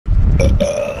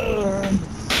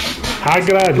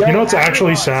Haggard, you know what's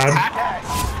actually sad?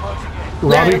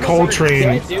 Robbie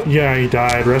Coltrane, yeah, he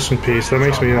died. Rest in peace. That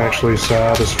makes me actually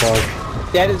sad as fuck.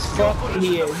 That is fuck.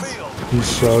 He is. He's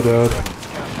so dead.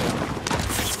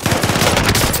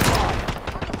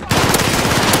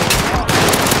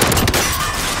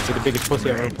 You're the biggest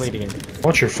pussy I've ever played against.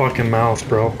 Watch your fucking mouth,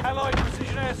 bro.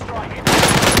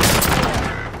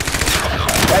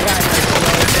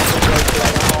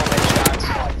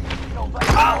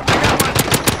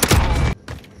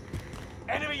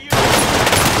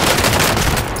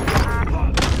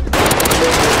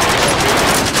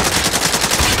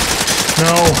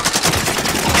 No.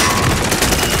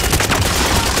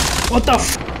 What the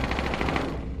f-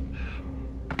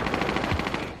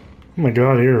 Oh my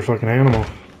god, you're a fucking animal.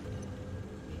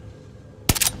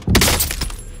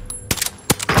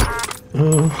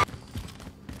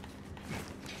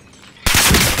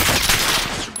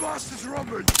 Blast is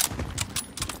rumbling.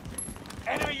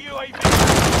 Enemy UAV.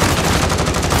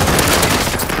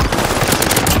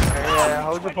 Yeah,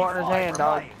 hold your partner's hand,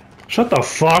 dog. Shut the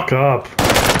fuck up.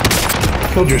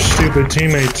 Killed your stupid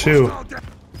teammate too.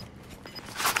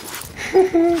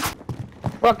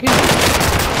 Fuck you.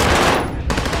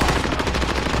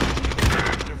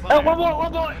 Oh, one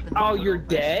more. Oh, you're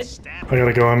dead? I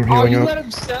gotta go, I'm Oh, healing you up. let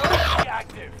him sell?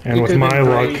 And You with could've my been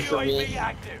luck, brave for me.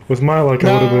 I would've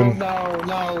been.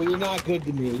 No, you're not good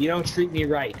to me. You don't treat me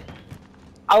right.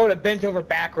 I would have bent over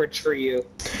backwards for you.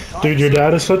 Dude, your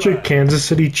dad is such a Kansas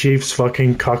City Chiefs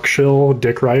fucking cuckshill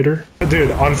dick rider.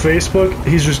 Dude, on Facebook,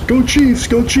 he's just, go Chiefs,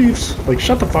 go Chiefs. Like,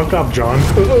 shut the fuck up, John.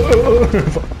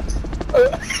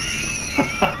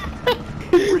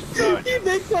 You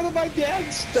make fun of my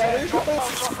dad's stutter.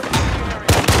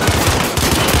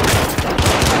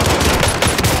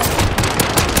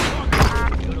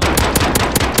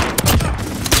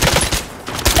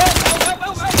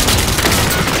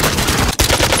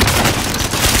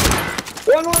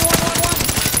 One.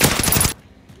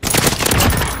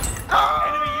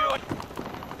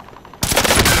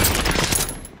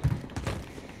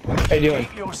 How you doing?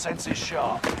 Keep your senses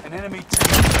sharp. An enemy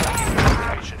team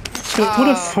location. What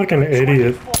a fucking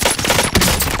idiot.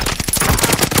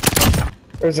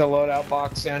 There's a loadout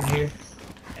box down here.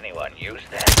 Anyone use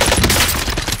that?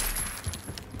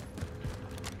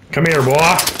 Come here,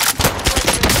 boy.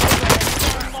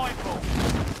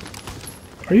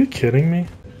 Are you kidding me?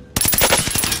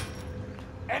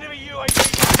 Enemy UAV.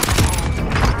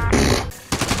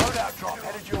 Loadout drop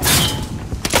headed your way.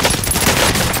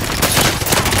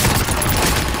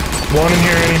 One in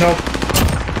here, any help?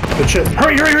 Good shit.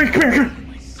 Hurry, come here.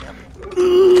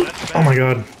 Oh my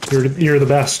god, you're the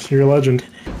best. You're a legend.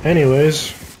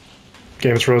 Anyways,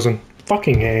 game's frozen.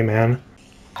 Fucking hey, man.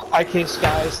 I kiss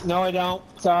guys. No, I don't.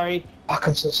 Sorry. Fuck,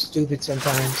 I'm so stupid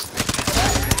sometimes.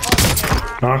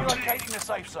 Knocked. Relocating the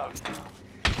safe zone.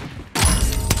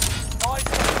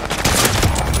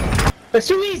 That's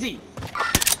too easy.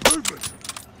 Movement.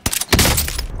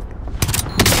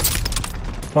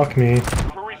 Fuck me.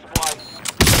 For resupply.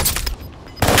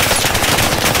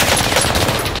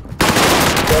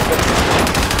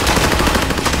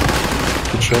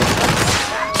 Good shit.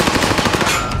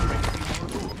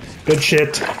 Good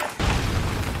shit.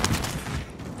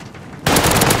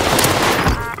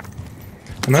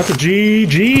 And that's a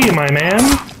GG, my man.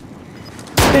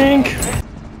 Think.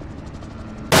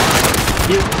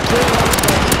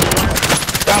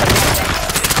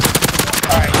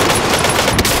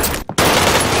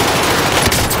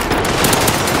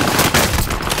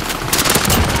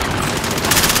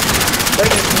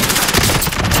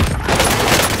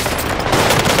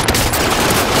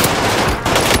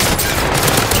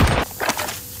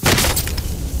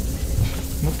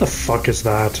 What the fuck is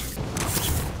that?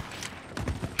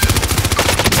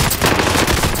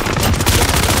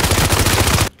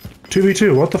 Two v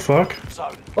two. What the fuck?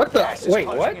 Zone. What the? Gas is Wait,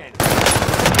 closing what? in.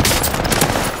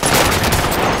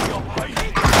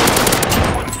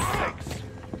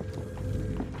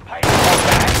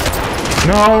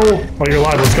 No! Oh, you're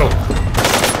alive. Let's go.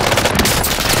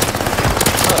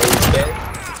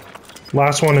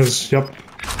 Last one is, yep.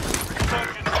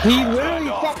 He literally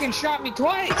fucking shot me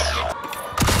twice.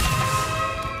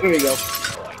 There we go.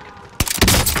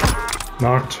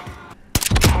 Knocked.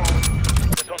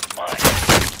 This one's mine.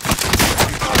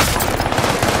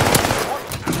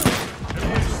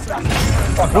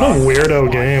 What a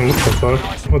weirdo game. What the fuck?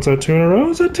 What's that, 2 in a row?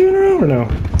 Is that 2 in a row or no?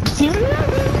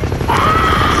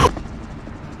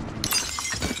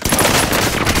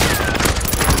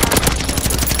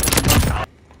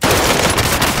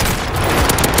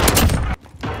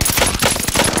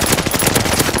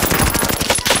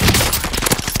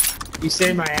 You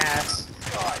saved my ass.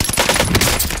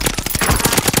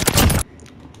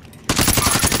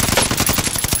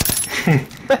 Hostile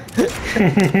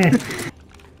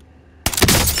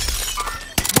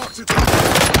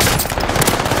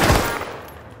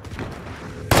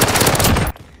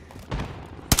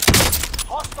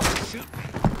shoot.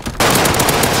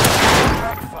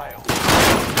 Fail.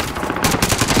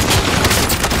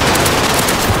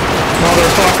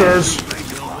 Motherfuckers!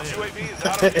 UAV is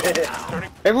out of fuel.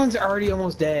 Turning. Everyone's already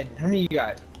almost dead. How many you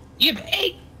got? You have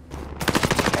 8!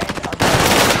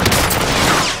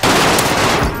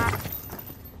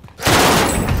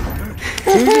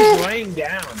 He was just laying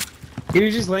down. He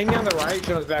was just laying down the right,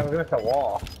 showing his back, looking at the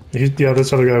wall. Yeah,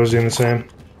 this other guy was doing the same.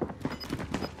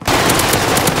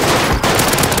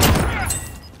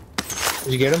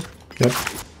 Did you get him? Yep.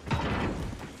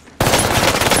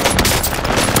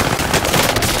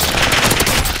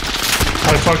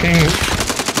 I fucking...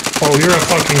 Oh, you're a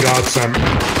fucking godsend.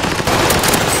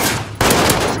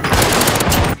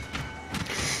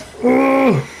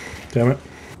 Oh, damn it.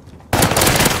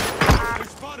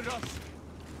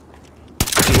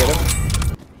 Did you get him?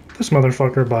 This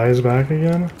motherfucker buys back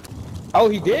again. Oh,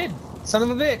 he did! Son of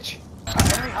a bitch!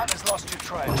 Enemy hunter's lost your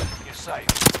trail. You're safe.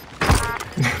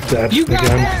 Dead You got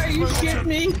again. that? Are you shitting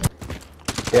me?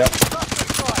 Yep.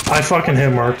 I fucking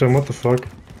hit marked him, what the fuck?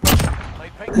 They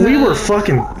picked We were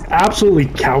fucking absolutely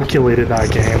calculated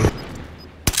that game.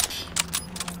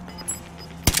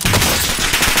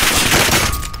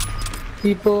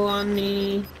 People on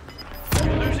me.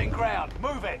 You're losing ground.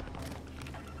 Move it.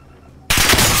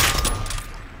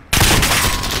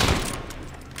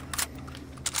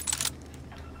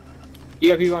 You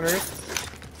got people on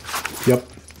Earth? Yep.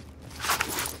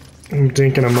 I'm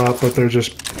dinking them up, but they're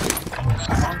just...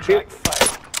 Contract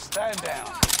failed. Stand down.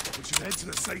 Hey, you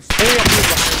got people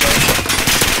behind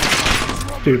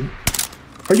us. Dude,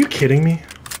 are you kidding me?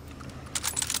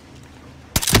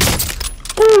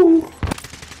 Ooh!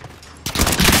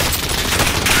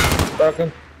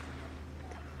 Broken.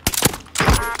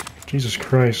 Jesus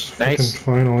Christ. Nice. Fucking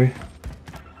finally.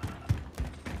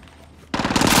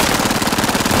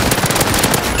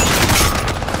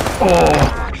 Oh!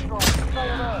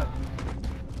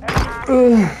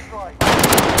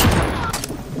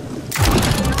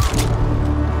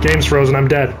 Game's frozen, I'm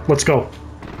dead. Let's go.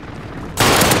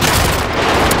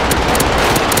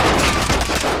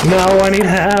 No, I need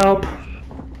help.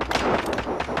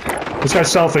 This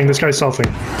guy's selfing, this guy's selfing.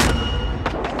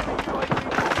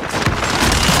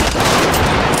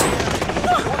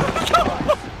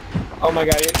 Oh my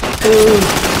god.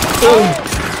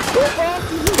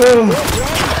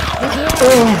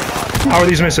 How are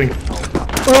these missing?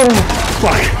 Oh,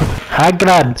 fuck.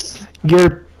 Hagrid,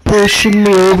 you're pushing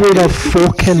me over the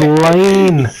fucking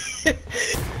line.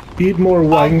 Eat more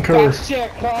wanker. Fast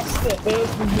check across the head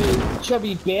from you,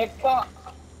 chubby back cock.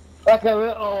 Like a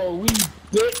little wee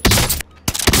bitch.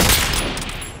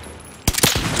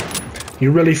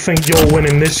 You really think you're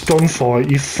winning this gunfight,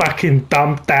 you fucking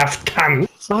dumb daft cunt?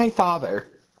 My father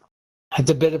has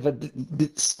a bit of a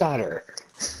stutter.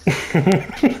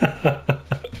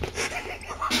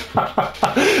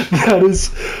 That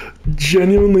is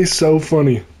genuinely so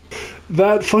funny.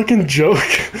 That fucking joke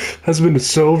has been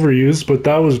so overused, but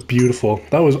that was beautiful.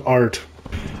 That was art.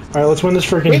 Alright, let's win this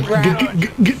freaking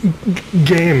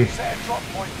game. Set a drop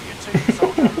point for your team,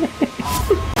 soldier.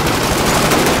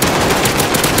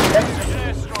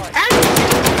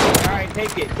 Alright,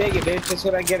 take it, bitch. That's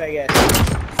what I get, I guess.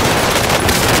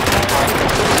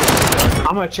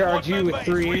 I'm gonna charge you with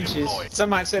 3 inches. Some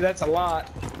might say that's a lot.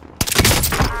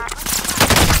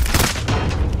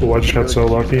 Oh, I just got so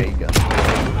lucky. Enemy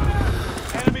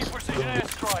precision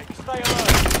airstrike. Stay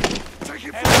alert. Take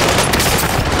it.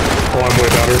 Oh, I'm way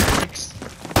better.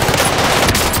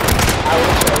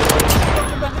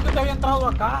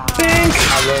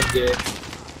 I loved it.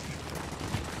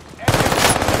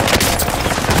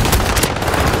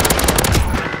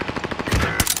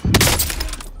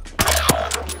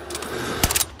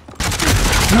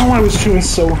 No, I was doing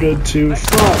so good too.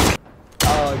 Fuck.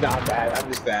 Oh, not bad. I'm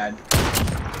just bad.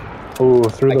 Ooh,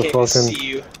 through I the can't fucking... see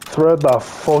you. Thread the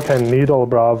fucking needle,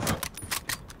 bruv.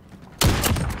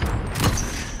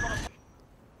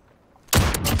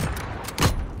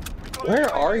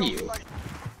 Where are you?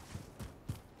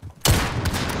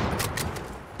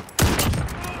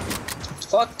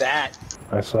 Fuck that.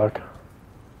 I suck.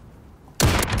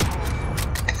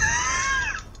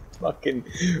 Fucking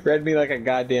read me like a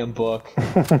goddamn book.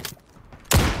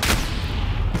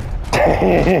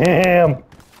 Damn!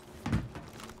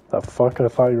 The fuck, I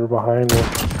thought you were behind me.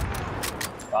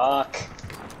 Fuck.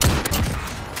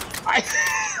 I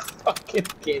fucking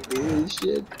can't do this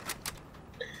shit.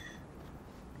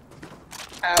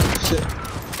 Ow, shit.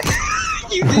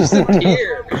 You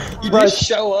disappear. You just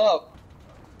show up.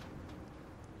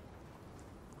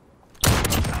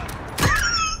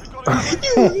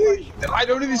 I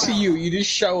don't even see you. You just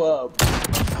show up.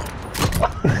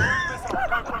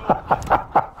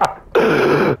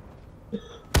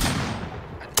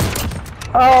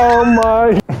 Oh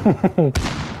my!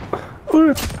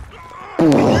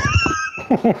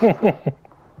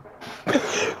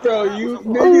 Bro, you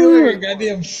made me look like a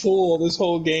goddamn fool this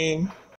whole game.